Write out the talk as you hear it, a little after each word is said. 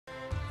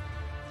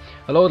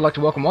Hello, I'd like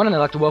to welcome one, and I'd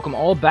like to welcome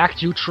all back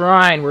to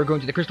Trine. We're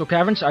going to the Crystal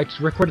Caverns. I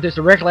recorded this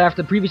directly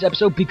after the previous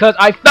episode because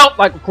I felt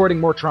like recording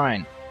more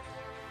Trine.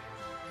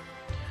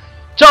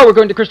 So, we're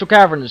going to Crystal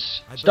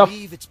Caverns. I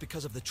believe it's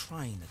because of the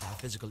Trine that our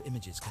physical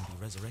images can be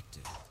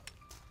resurrected.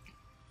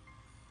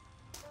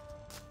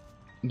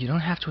 You don't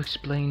have to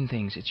explain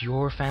things. It's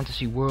your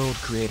fantasy world,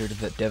 creator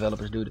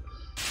developers, dude.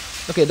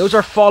 Okay, those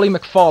are Folly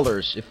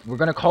McFallers, if we're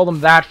going to call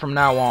them that from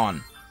now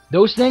on.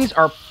 Those things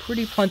are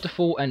pretty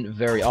plentiful and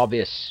very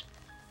obvious.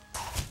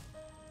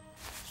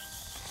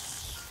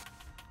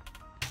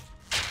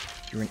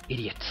 You're an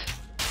idiot.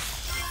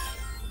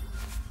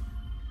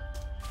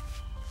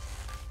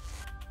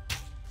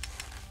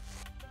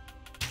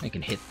 You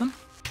can hit them?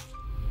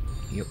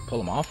 You pull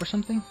them off or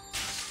something?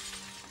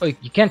 Oh,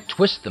 you can't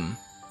twist them.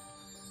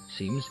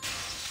 Seems.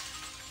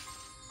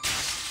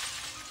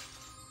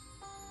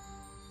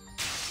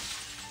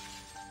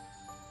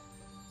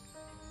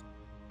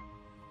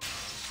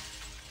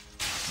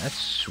 That's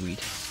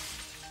sweet.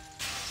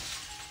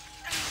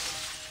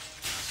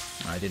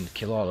 I didn't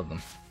kill all of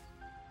them.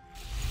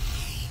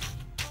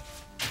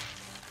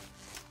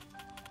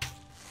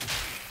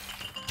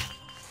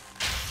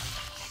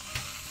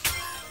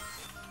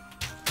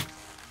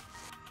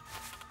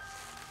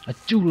 I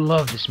do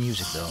love this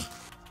music, though.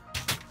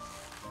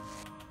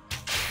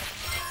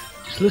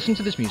 Just listen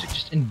to this music.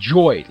 Just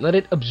enjoy it. Let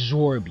it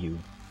absorb you.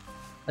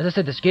 As I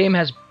said, this game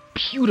has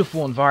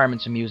beautiful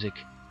environments and music,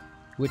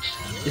 which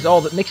is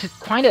all that makes it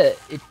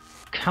it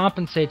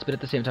compensates, but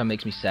at the same time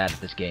makes me sad that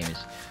this game is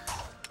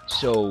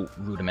so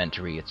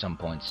rudimentary at some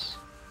points.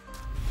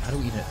 How do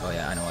we even... Oh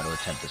yeah, I know how to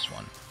attempt this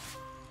one.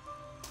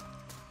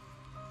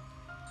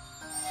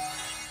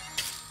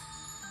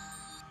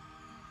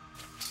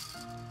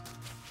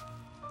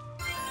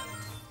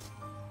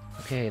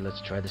 Okay,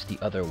 let's try this the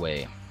other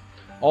way.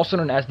 Also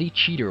known as the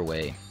cheater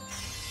way.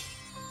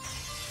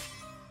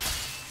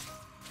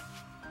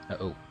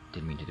 Uh-oh,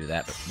 didn't mean to do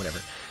that, but whatever.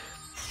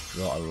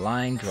 Draw a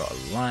line, draw a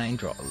line,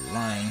 draw a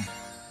line.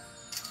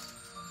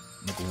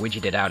 Like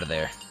widget it out of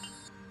there.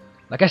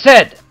 Like I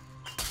said!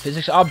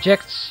 Physics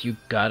objects, you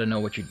gotta know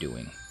what you're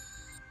doing.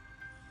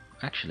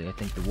 Actually, I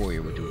think the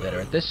warrior would do better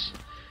at this.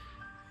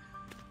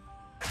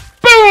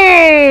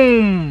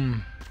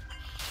 Boom!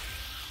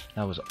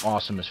 That was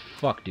awesome as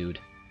fuck, dude.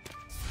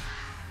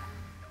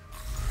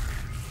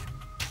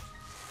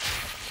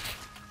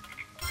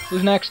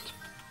 Who's next?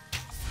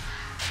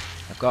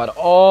 I've got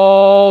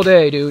all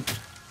day, dude.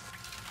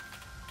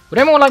 Would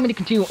anyone like me to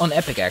continue on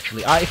Epic,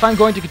 actually? If I'm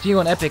going to continue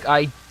on Epic,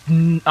 I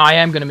am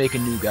going to make a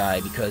new guy,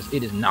 because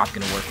it is not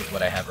going to work with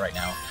what I have right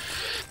now.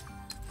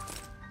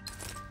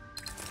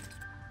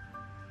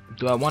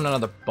 Do I want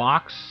another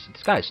box?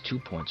 This guy has 2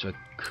 points, so I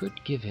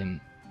could give him...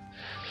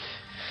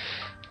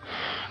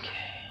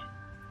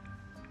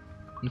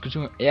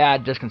 Okay. Yeah,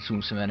 it just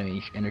consumes some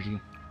enemy energy.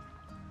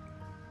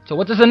 So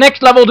what does the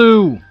next level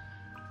do?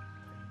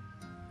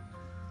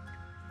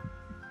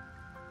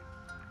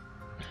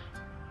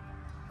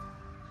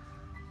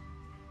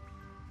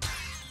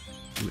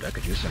 Dude, I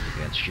could use something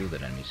against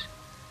shielded enemies.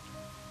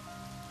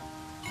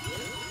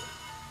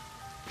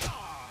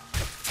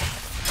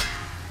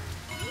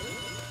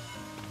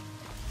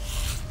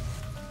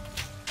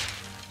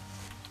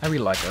 I really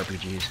like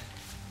RPGs.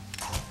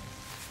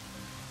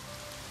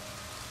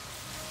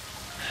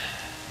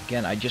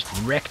 Again, I just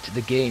wrecked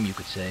the game, you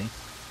could say.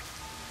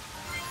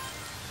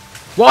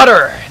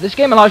 Water! This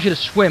game allows you to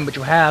swim, but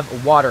you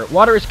have water.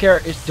 Water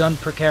is done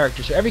per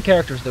character, so every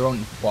character has their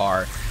own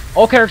bar.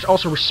 All characters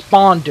also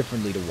respond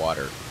differently to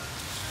water.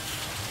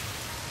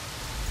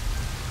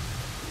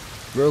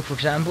 Rogue, for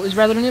example, is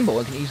rather nimble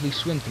and can easily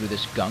swim through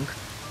this gunk,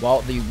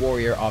 while the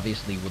warrior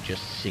obviously will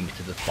just sink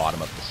to the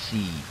bottom of the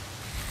sea.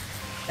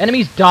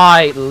 Enemies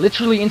die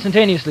literally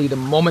instantaneously the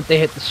moment they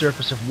hit the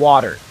surface of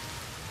water.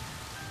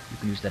 You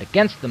can use that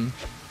against them,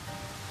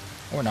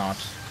 or not.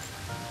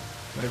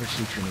 Whatever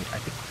suits your need. I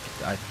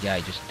think, yeah, I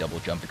just double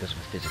jump because of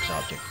a physics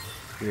object.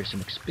 Here's some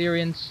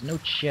experience. No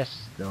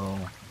chests, though.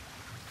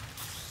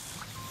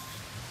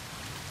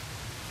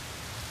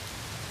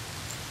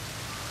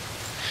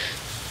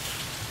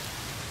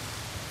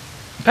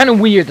 Kind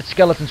of weird that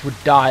skeletons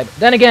would die, but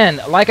then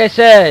again, like I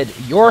said,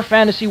 your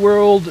fantasy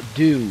world,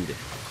 dude.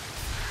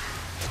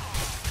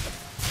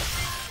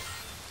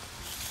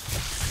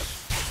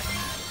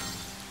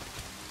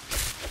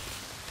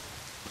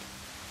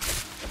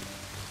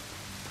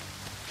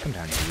 Come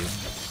down here, you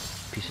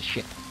piece of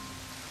shit.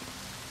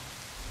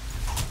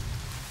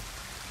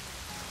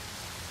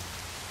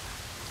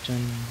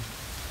 Dun.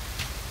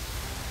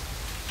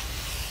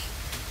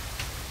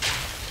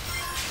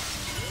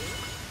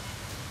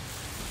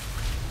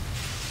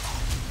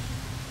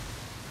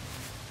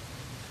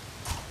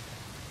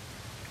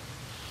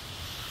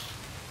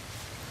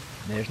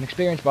 There's an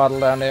experience bottle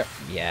down there.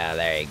 Yeah,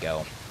 there you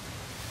go.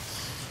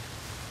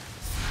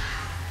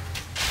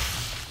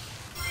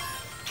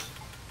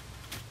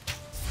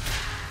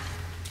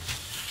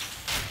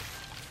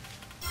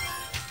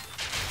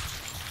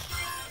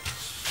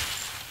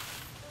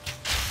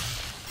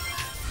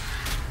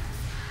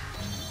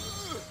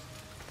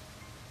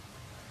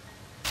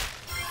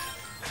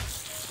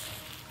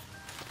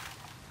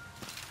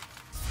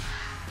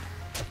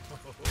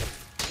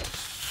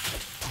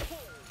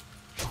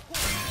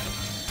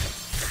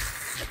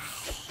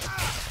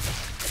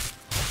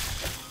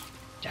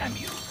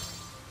 Damn you.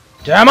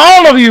 Damn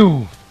all of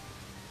you!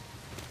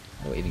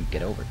 How do I even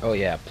get over? Oh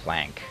yeah,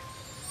 plank.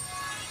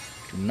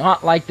 Do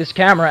not like this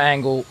camera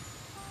angle.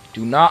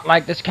 Do not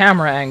like this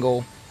camera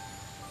angle.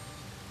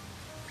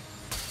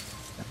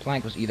 That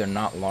plank was either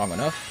not long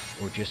enough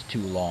or just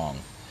too long.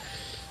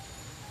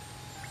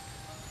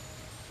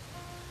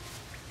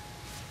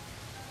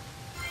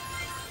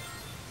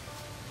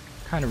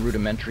 Kind of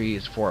rudimentary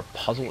is for a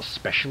puzzle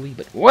especially,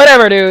 but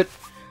whatever, dude!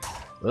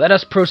 Let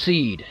us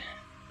proceed.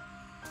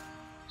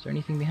 Is there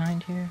anything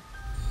behind here?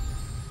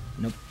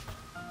 Nope.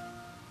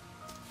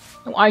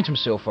 No items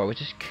so far,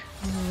 which is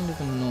kind of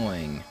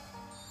annoying.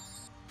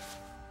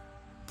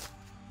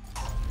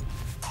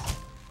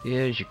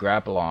 Here's you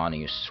grapple on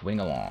and you swing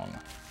along.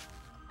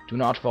 Do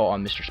not fall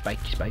on Mr.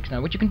 Spiky Spikes.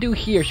 Now what you can do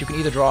here is you can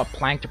either draw a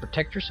plank to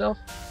protect yourself,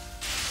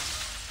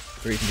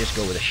 or you can just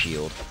go with a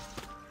shield.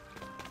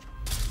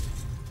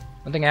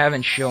 One thing I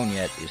haven't shown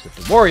yet is that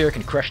the warrior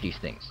can crush these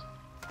things.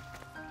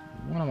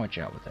 You want to watch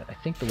out with that. I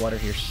think the water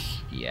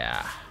here's...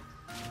 yeah.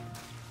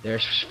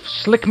 There's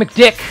Slick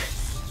McDick!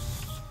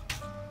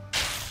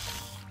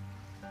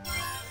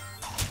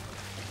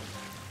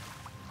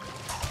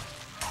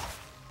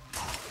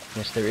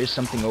 Yes, there is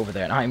something over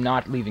there, and I'm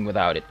not leaving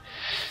without it.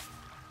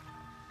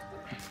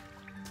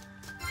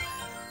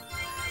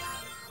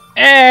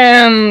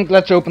 And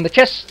let's open the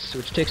chests,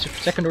 which takes a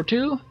second or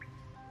two.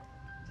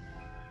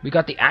 We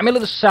got the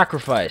Amulet of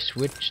Sacrifice,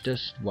 which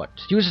does what?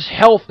 Uses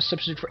health as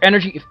substitute for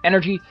energy if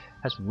energy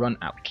has run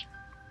out.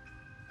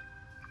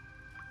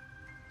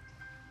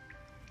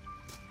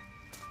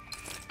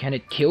 Can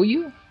it kill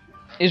you?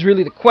 Is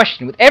really the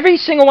question. With every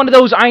single one of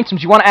those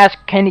items, you want to ask,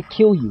 can it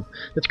kill you?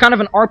 That's kind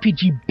of an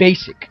RPG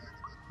basic.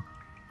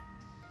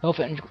 Health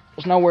energy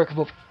does not work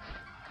above.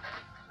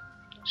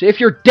 So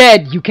if you're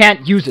dead, you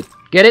can't use it.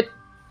 Get it?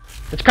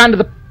 That's kind of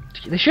the...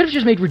 They should have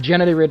just made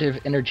regenerative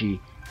energy.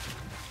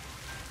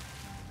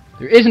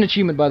 There is an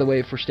achievement, by the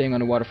way, for staying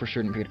underwater for a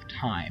certain period of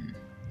time.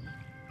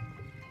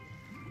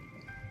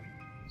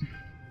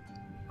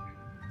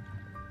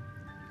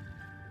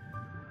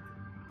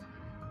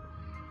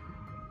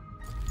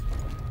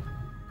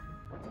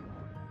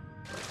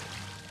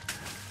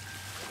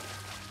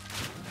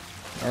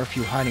 There are a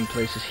few hiding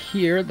places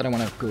here that I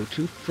want to go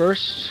to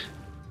first.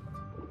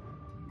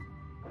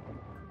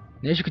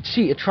 And as you can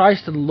see, it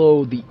tries to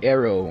load the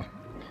arrow,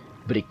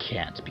 but it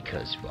can't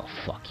because, well,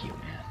 fuck you,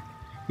 man.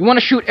 You want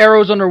to shoot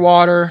arrows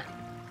underwater.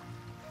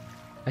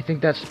 I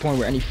think that's the point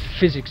where any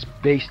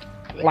physics-based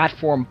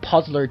platform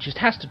puzzler just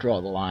has to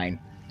draw the line.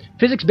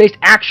 Physics-based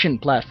action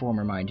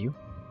platformer, mind you.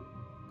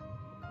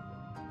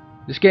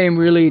 This game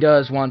really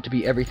does want to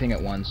be everything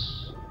at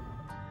once.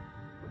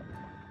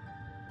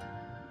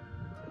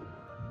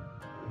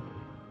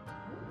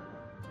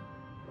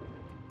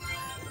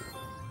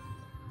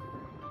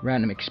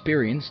 Random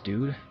experience,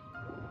 dude.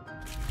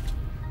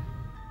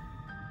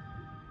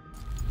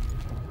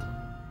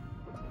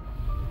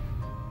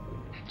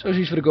 So it's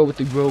useful to go with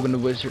the rogue and the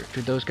wizard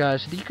to those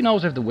guys. You can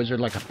always have the wizard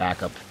like a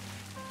backup.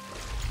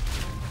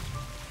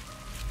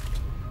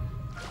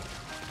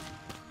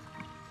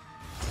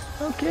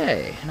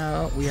 Okay,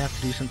 now we have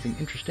to do something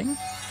interesting.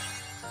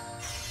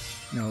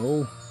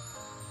 No.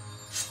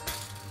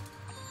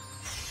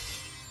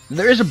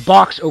 There is a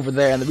box over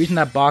there, and the reason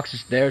that box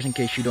is there is in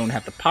case you don't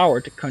have the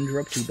power to conjure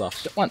up two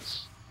boxes at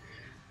once.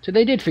 So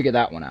they did figure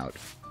that one out.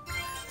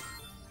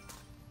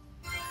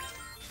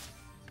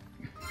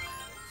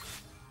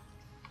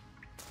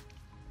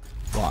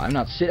 Well,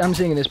 I'm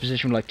sitting in this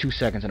position for like 2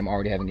 seconds and I'm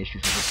already having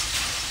issues with it.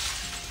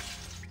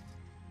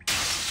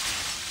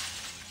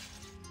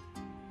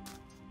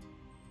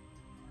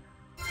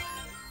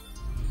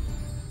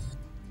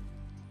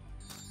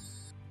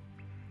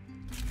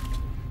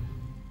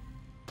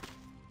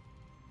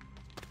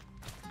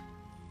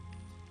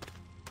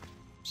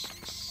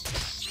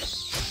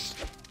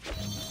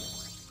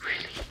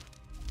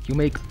 You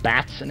make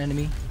bats an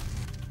enemy?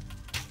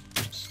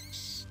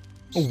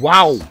 Oh,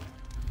 wow!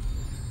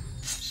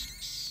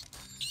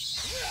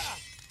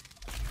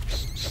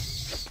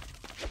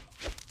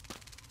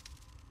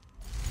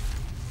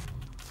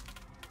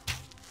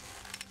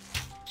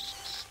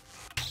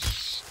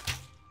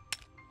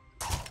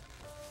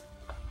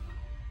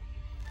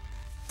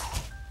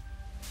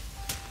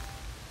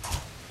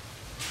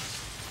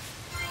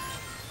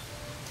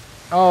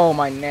 Oh,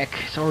 my neck.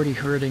 It's already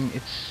hurting.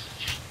 It's...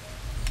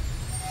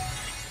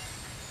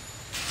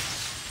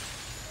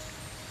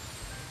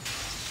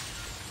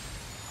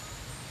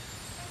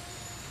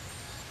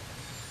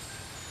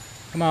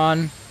 Come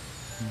on.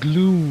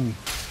 Glue.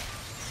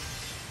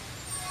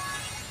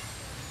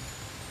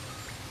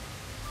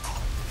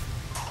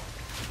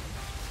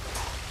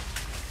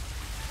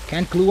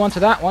 Can't glue onto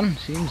that one.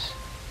 Seems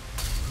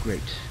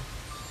great.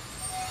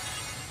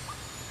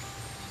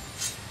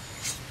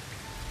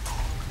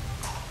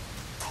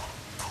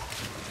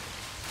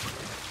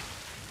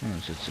 Oh,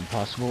 so it's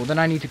impossible. Then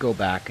I need to go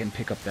back and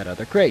pick up that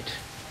other crate.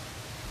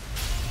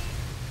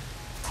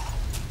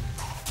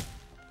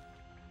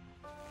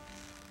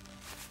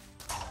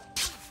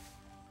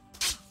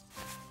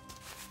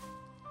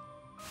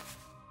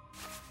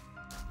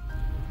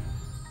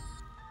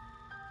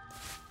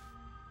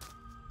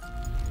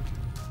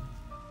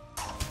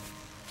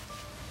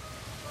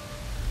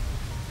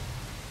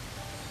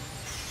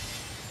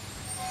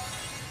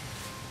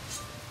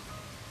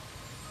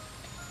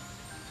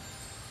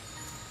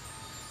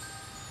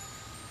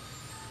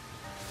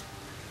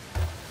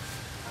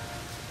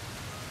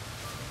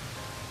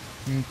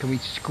 Can we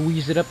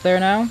squeeze it up there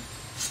now?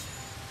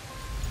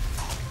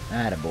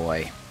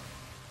 Attaboy.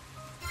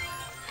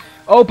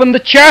 Open the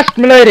chest,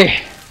 milady!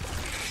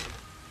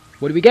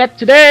 What do we get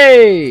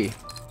today?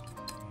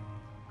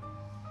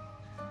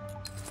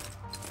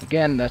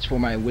 Again, that's for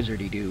my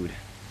wizardy dude.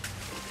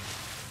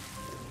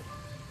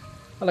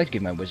 I like to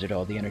give my wizard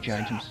all the energy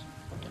items.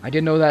 I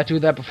didn't know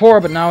that before,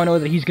 but now I know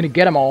that he's gonna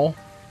get them all.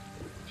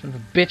 Son of a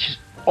bitch,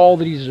 all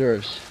that he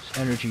deserves is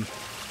energy.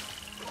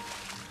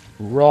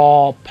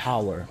 Raw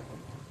power.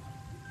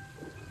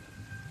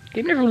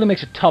 Game never really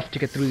makes it tough to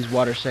get through these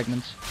water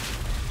segments.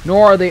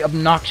 Nor are they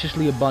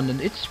obnoxiously abundant.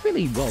 It's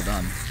really well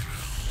done.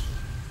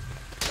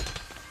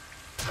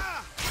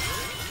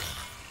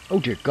 Oh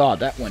dear god,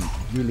 that went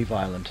really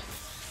violent.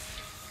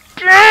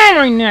 Ah,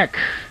 my neck!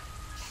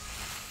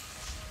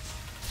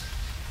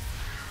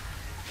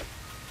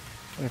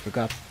 I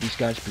forgot these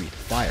guys breathe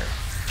fire.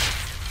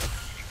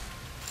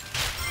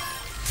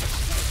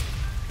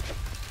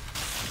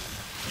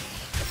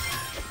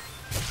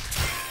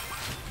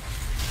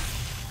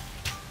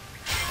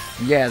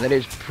 Yeah, that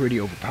is pretty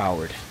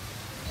overpowered.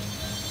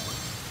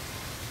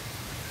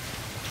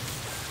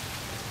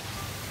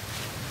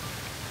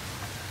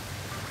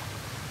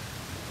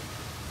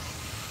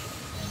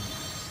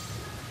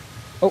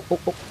 Oh,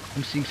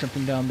 I'm seeing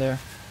something down there.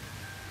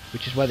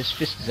 Which is why this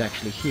fist is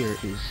actually here,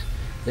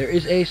 there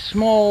is a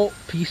small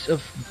piece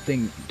of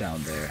thing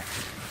down there.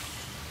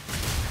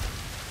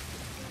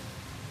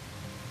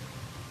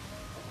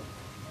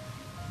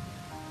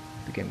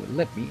 If the game would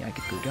let me, I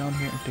could go down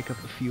here and pick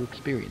up a few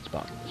experience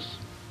bottles.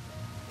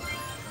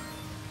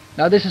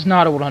 Now this is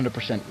not a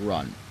 100%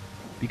 run,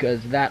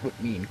 because that would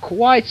mean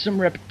quite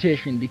some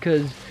repetition,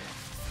 because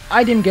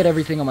I didn't get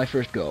everything on my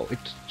first go.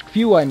 It's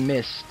few I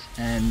missed,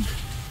 and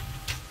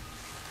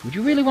would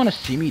you really want to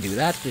see me do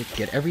that to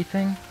get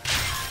everything?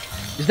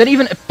 Is that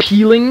even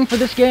appealing for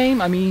this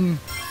game? I mean,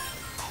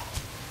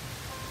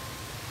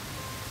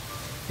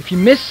 if you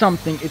miss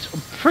something, it's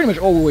pretty much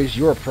always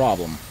your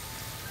problem.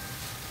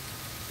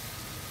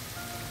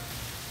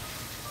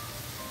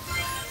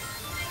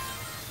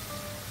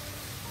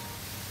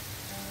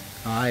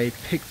 I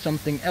picked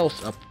something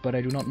else up, but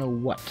I do not know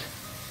what.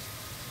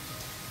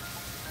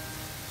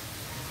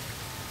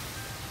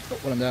 Oh,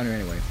 well, I'm down here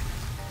anyway.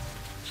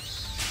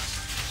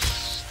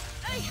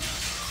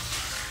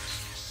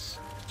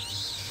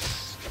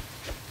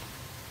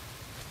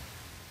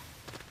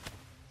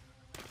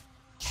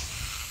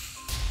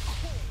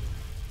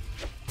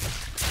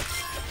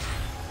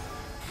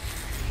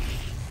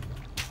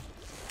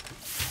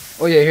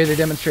 Oh yeah, here they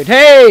demonstrate.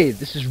 Hey!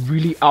 This is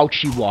really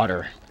ouchy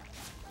water.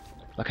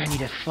 Like, I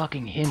need a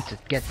fucking hint to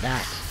get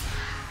that.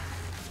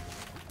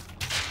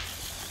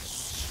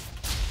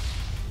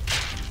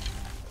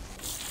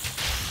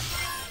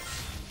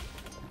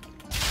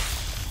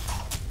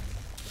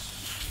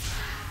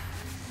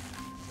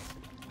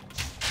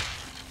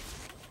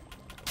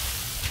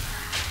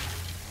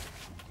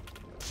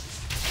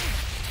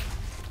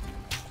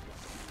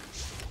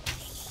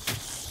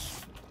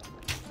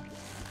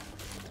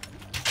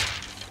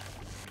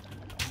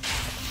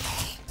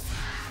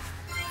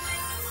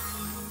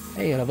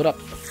 Hey, I leveled up.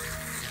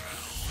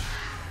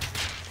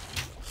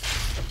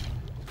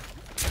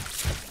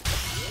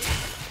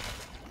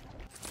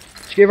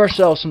 Let's give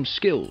ourselves some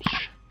skills.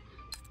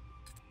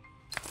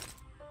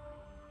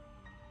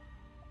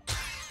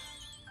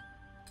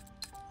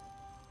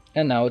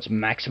 And now it's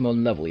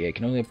maximum level. Yeah, you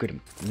can only upgrade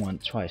him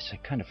twice. I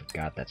kind of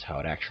forgot that's how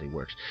it actually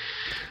works.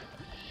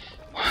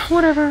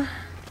 Whatever.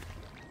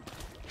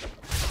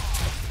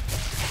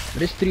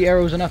 But is 3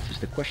 arrows enough is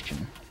the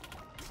question.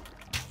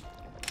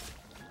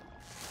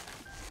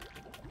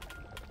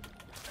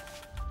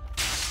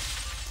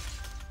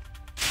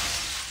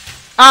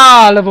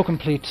 Ah, level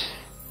complete.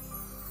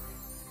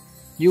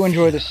 You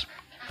enjoy this.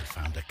 I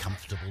found a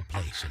comfortable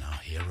place in our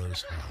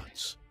heroes'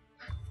 hearts.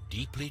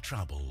 Deeply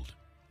troubled,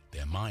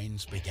 their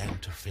minds began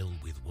to fill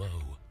with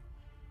woe.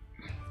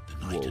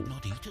 The night had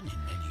not eaten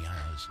in many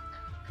hours,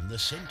 and the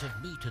scent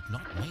of meat had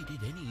not made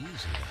it any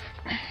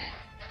easier.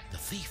 The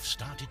thief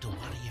started to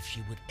worry if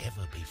she would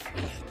ever be free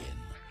again.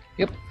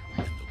 Yep.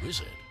 And the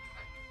wizard,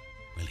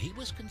 well, he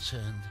was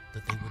concerned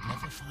that they would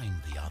never find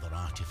the other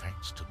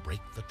artifacts to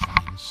break the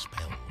Trine's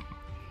spell.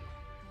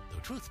 Though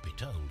truth be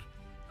told,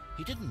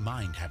 he didn't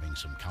mind having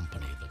some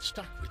company that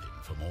stuck with him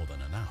for more than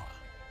an hour.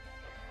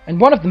 And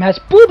one of them has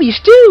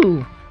boobies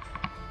too!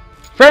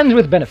 Friends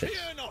with benefits.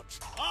 Fear not,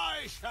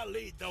 I shall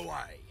lead the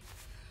way.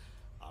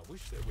 I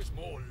wish there was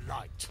more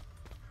light.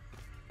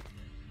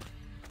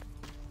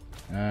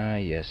 Ah,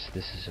 yes,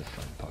 this is a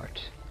fun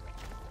part.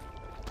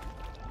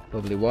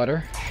 Bubbly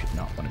water, should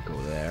not want to go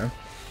there.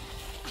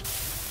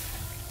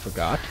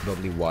 Forgot,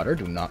 bubbly water,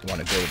 do not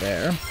want to go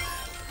there.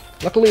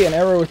 Luckily, an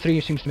arrow or 3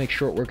 seems to make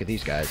short work of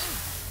these guys.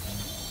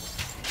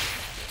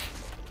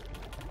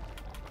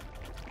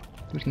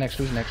 Who's next?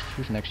 Who's next?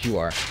 Who's next? You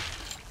are.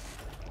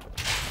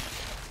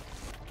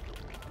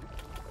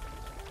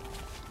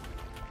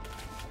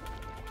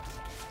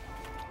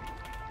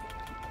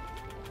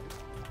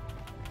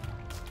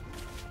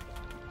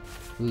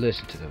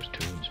 Listen to those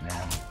tunes,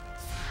 man.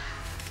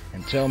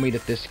 And tell me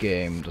that this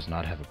game does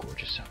not have a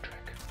gorgeous soundtrack.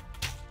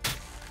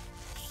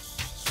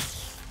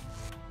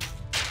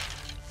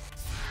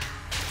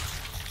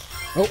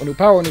 Oh, a new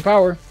power, a new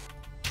power!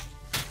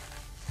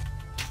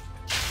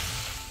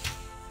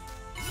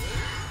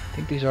 I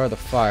think these are the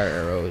fire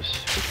arrows,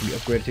 which can be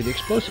upgraded to the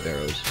explosive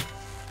arrows.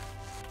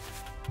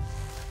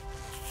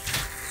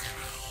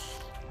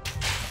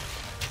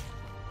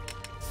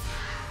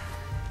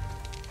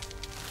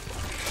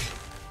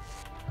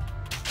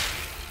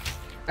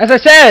 As I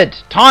said,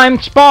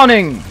 timed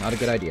spawning! Not a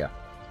good idea.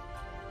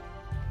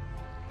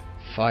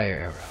 Fire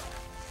arrow.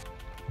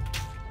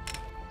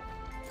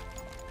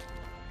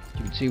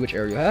 You can see which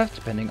arrow you have,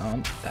 depending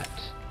on that.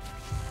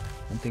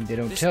 One thing they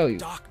don't tell you.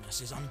 This darkness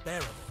is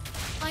unbearable.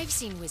 I've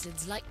seen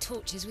wizards light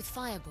torches with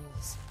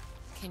fireballs.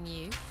 Can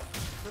you?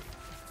 But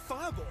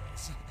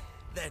fireballs?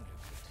 They're no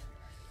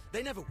good.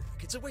 They never work.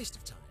 It's a waste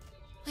of time.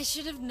 I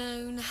should have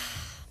known.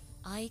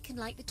 I can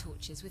light the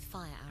torches with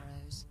fire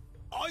arrows.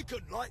 I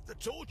could light the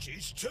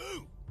torches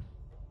too.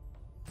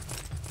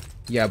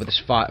 Yeah, but this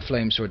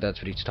flame sword, that's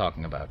what he's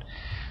talking about.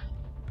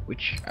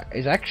 Which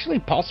is actually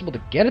possible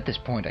to get at this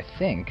point, I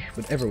think.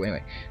 But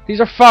anyway, these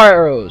are fire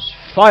arrows.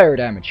 Fire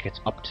damage gets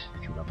upped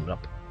if you level it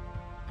up.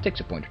 Takes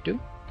a point or two.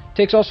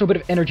 Takes also a bit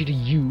of energy to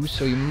use,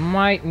 so you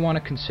might want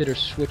to consider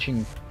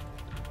switching.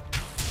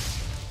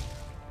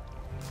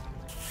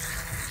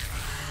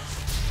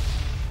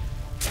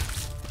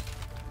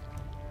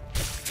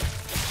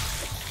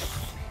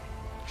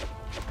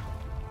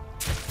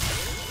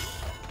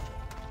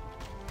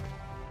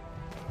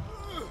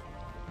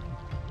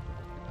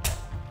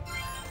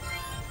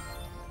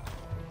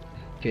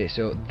 Okay,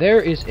 so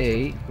there is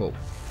a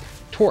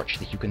torch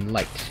that you can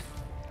light.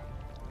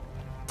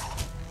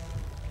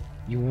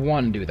 You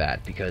want to do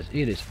that because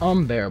it is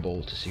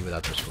unbearable to see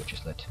without those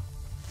torches lit.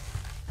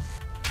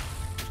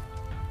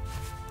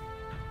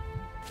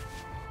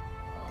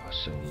 Oh,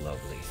 so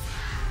lovely.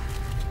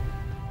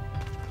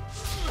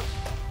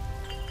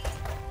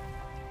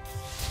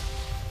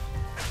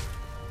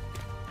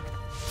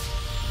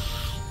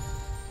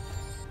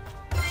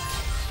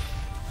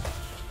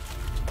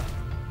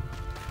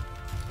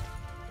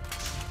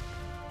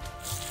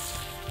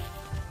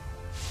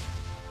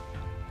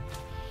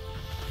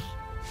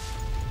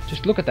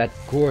 Just look at that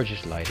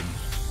gorgeous lighting.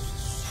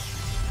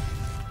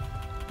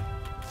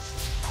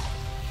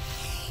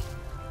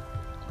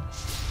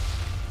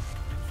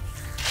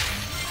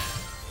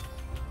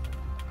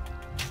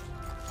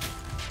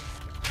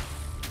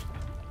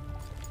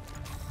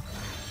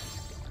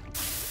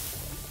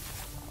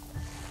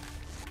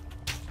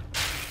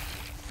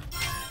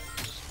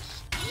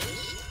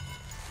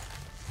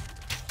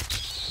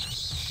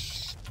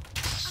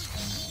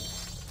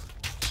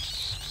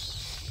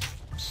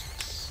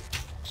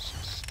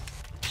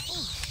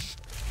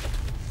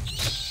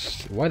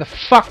 Why the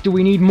fuck do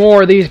we need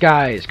more of these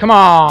guys? Come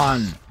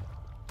on!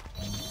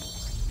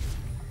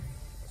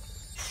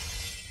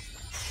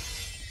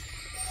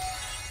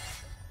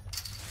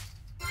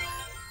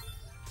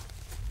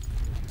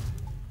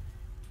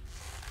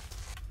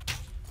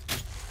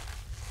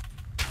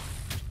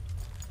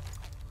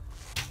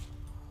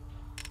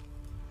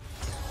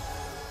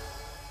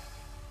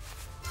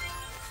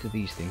 What do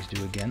these things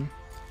do again?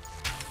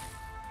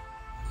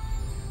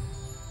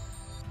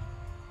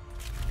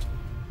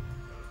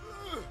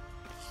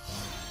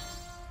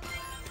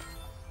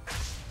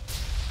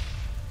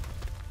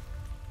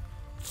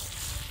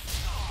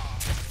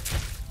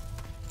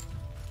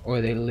 Or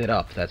they lit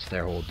up, that's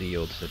their whole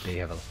deal, so that they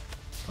have a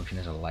function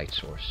as a light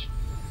source.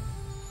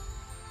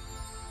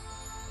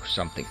 Or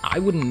something. I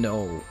wouldn't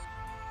know.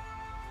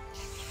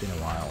 It's been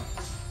a while.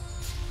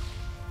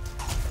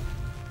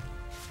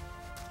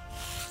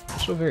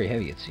 Also very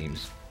heavy, it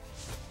seems.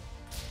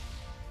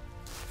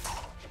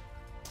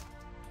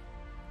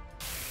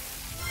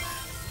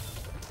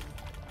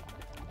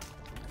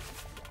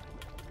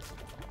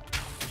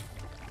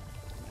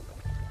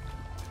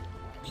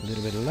 A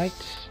little bit of light.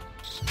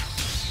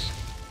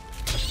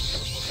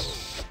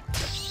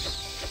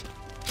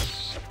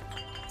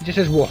 He just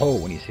says whoa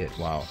when he's hit.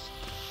 Wow.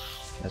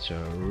 That's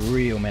a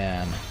real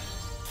man.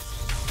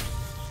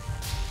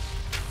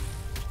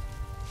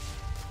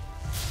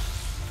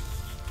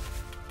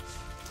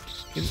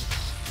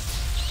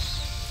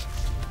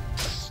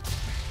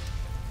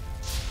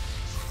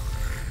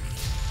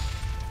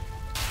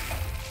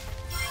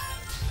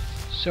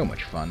 So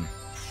much fun.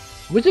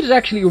 Wizard is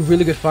actually a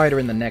really good fighter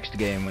in the next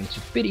game when it's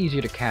a bit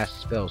easier to cast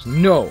spells.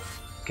 No!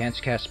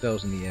 Can't cast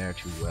spells in the air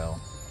too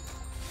well.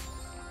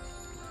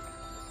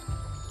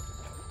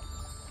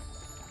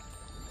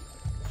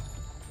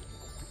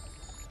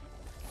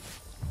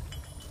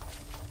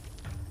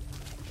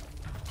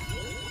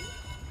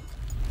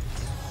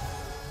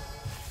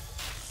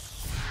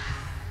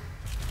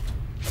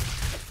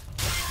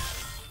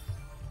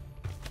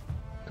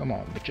 Come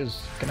on,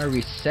 bitches. Can I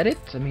reset it?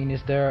 I mean,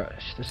 does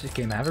this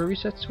game have a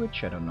reset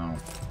switch? I don't know.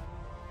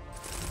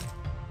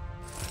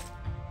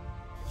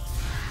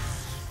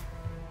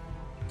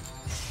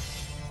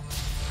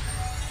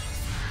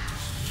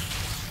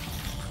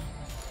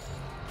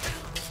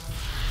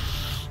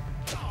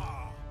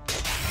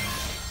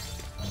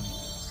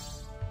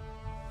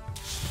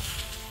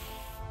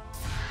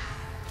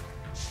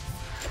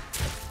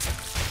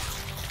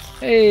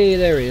 Hey,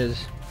 there he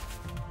is.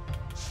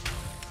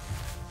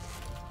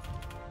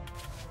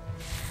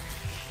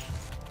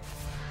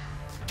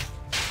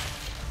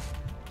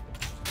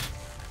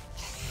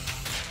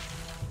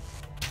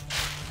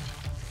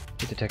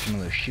 Hit detection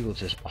of their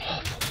shields is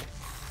awful.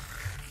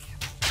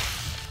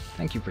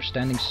 Thank you for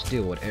standing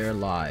still at air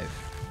live.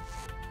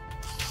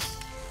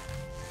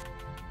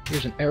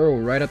 Here's an arrow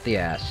right up the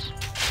ass.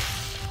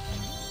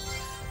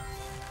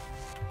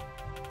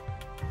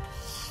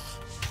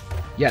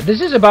 Yeah,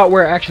 this is about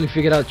where I actually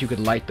figured out you could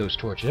light those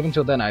torches. Up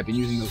until then, I've been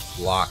using those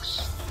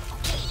blocks.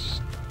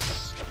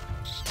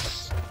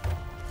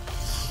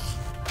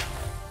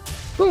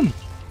 Boom!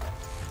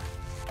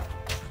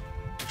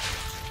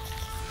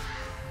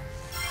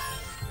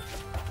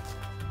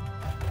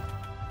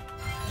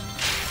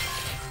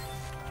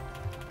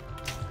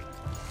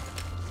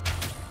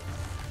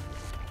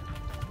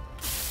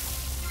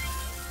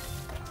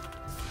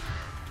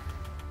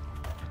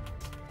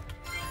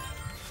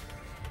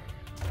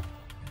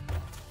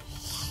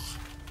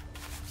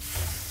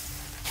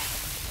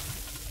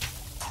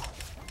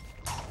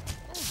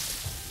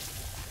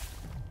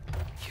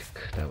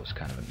 That was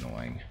kind of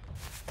annoying.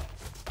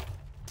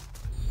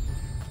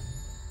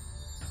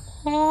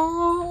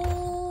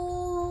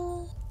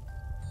 Oh.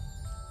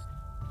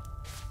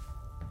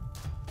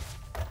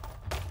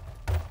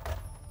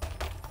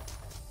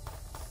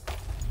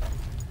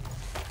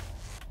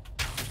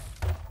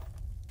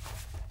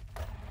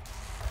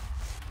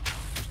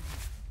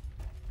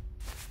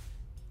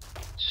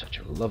 Such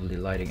a lovely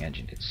lighting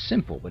engine. It's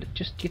simple, but it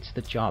just gets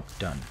the job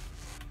done.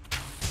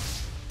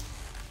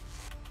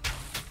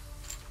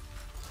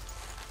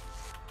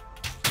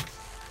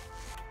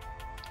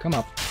 Come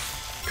up.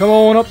 Come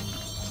on up.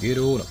 Get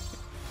on up.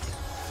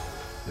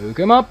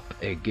 Come up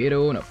and get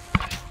on up.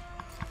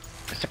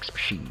 A sex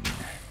machine.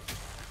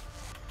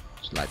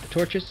 Just light the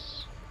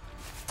torches.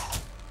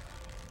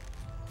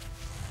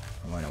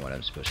 Oh, I know what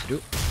I'm supposed to do.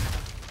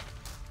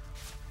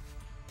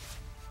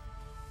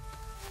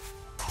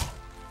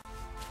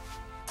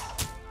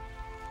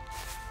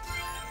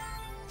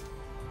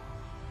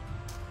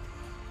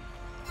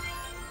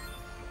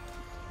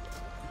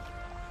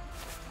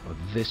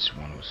 This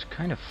one was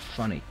kind of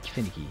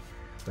finicky,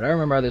 but I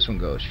remember how this one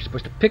goes. You're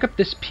supposed to pick up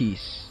this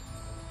piece.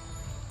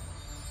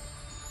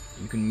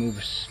 You can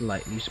move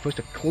slightly. You're supposed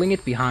to cling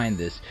it behind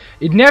this.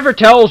 It never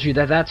tells you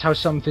that that's how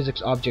some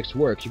physics objects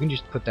work. You can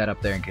just put that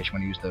up there in case you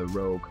want to use the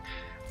rogue.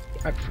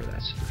 I prefer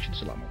that solution.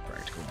 It's a lot more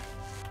practical.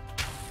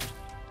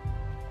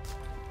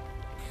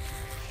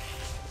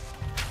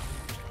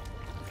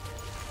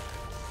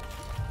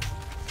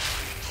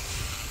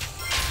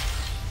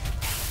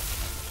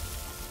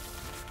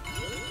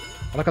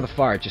 I like how the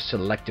fire just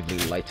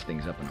selectively lights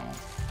things up and all.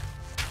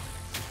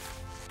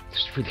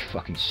 It's really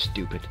fucking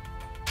stupid.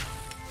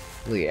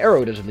 Well, the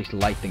arrow does at least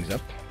light things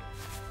up.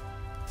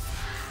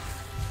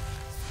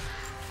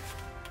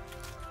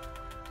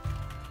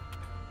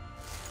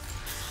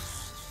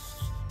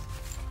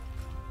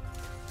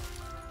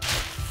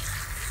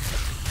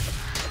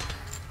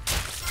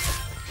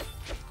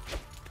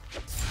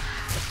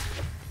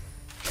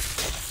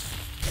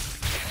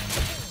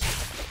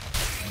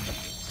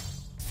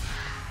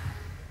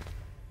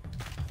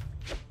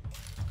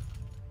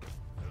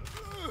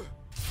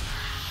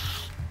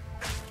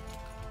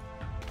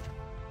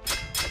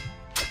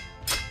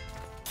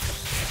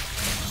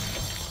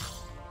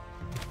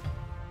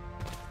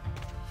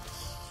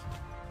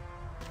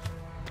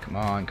 Come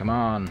on, come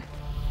on.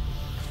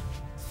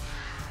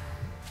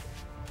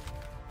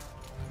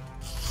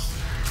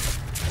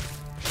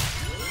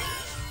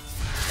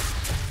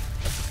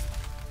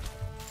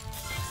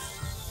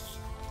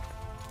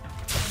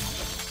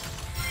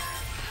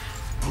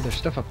 Oh, there's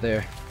stuff up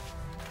there.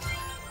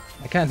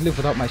 I can't live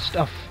without my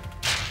stuff.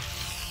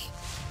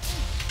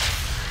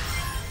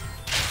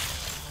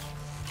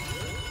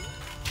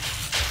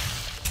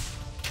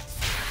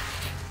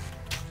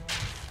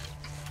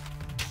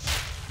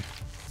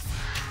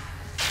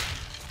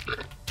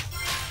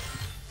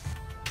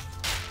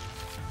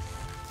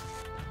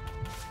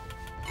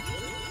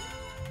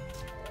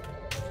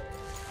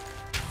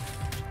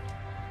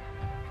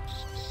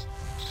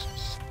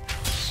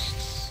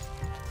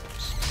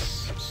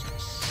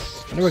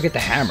 I never get the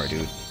hammer, dude.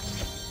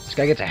 This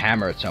guy gets a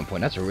hammer at some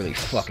point. That's a really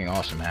fucking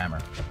awesome hammer.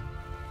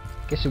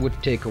 Guess it would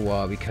take a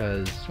while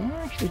because... well,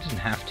 actually it doesn't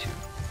have to.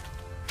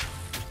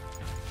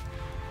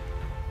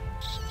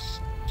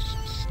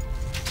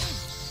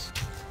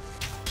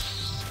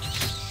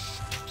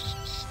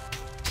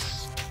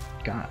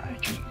 God,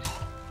 jeez.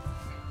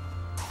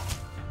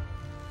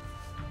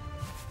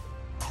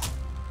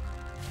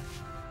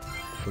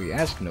 Before you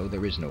ask, no,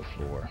 there is no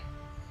floor.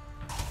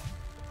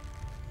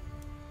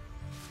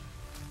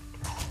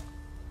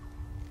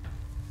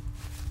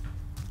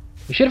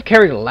 They should have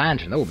carried a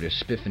lantern. That would be a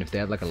spiffin if they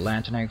had like a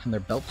lantern hanging from their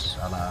belts,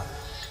 a la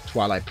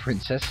Twilight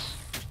Princess.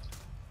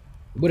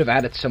 It would have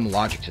added some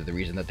logic to the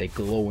reason that they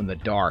glow in the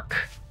dark.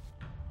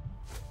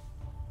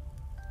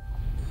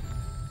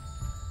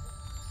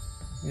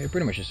 Yeah,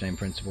 pretty much the same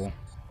principle.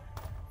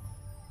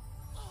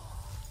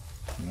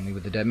 Only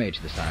with the dead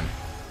mage this time.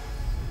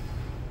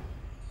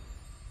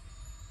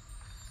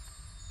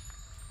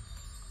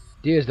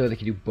 The idea is, though, they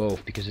can do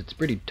both, because it's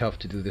pretty tough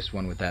to do this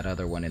one with that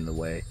other one in the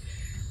way.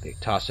 They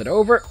toss it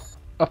over,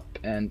 up,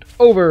 and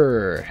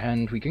over!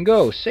 And we can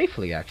go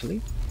safely,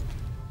 actually.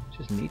 Which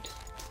is neat.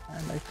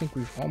 And I think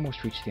we've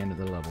almost reached the end of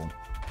the level.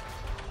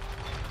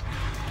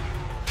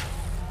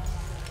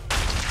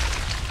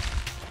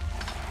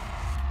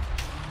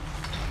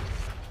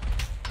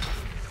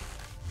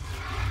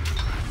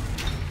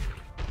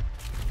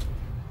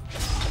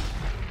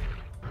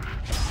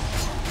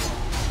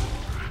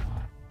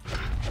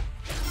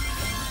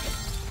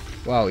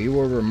 Wow, you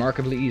were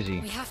remarkably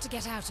easy. We have to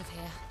get out of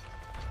here.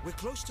 We're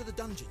close to the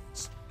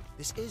dungeons.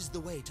 This is the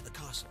way to the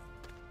castle.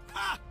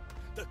 Ha!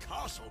 The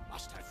castle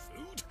must have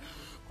food.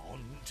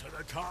 On to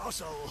the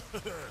castle.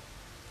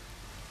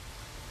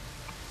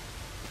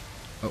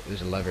 Oh,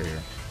 there's a lever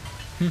here.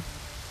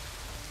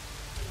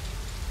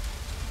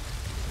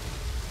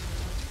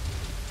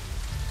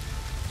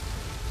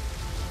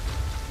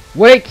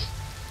 Wait!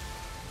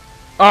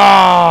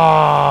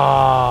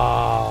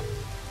 Ah!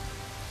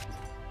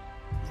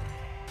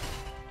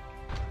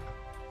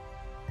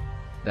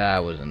 That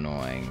was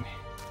annoying.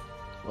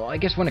 Well, I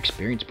guess one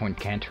experience point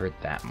can't hurt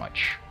that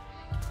much.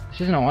 This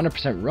isn't a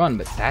 100% run,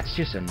 but that's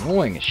just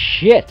annoying as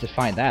shit to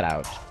find that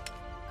out.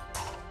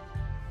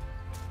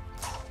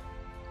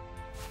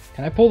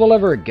 Can I pull the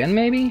lever again,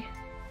 maybe?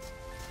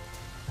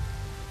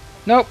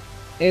 Nope.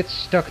 It's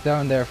stuck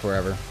down there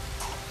forever.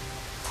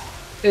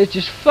 It's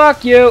just,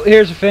 fuck you,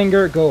 here's a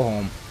finger, go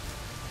home.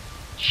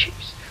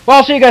 Jeez. Well,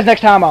 I'll see you guys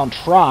next time on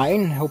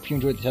Trine. Hope you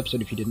enjoyed this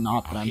episode. If you did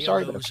not, then I'm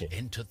sorry, but Heroes okay.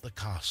 entered the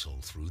castle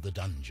through the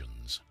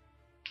dungeons.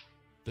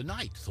 The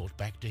knight thought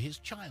back to his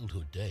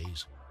childhood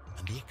days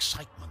and the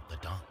excitement the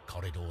dark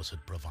corridors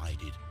had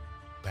provided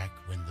back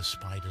when the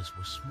spiders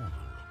were small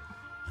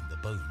and the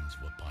bones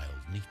were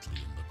piled neatly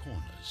in the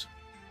corners.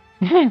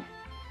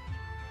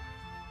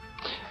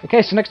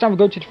 Okay, so next time we'll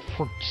go to the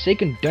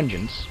Forsaken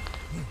Dungeons.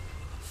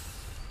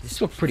 This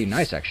looks pretty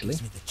nice, actually.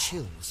 Gives me the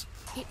chills.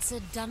 It's a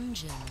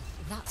dungeon.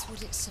 That's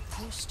what it's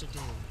supposed to do.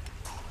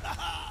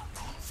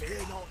 Fear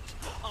not.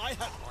 I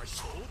have my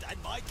sword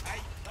and my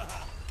cape.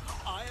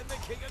 I am the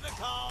king of the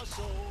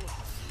castle.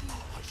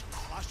 I shall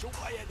crush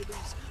away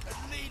enemies and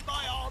lead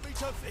my army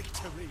to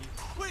victory.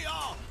 We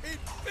are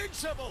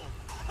invincible.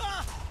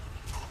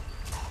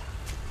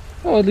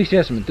 Well, at least he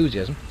has some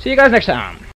enthusiasm. See you guys next time!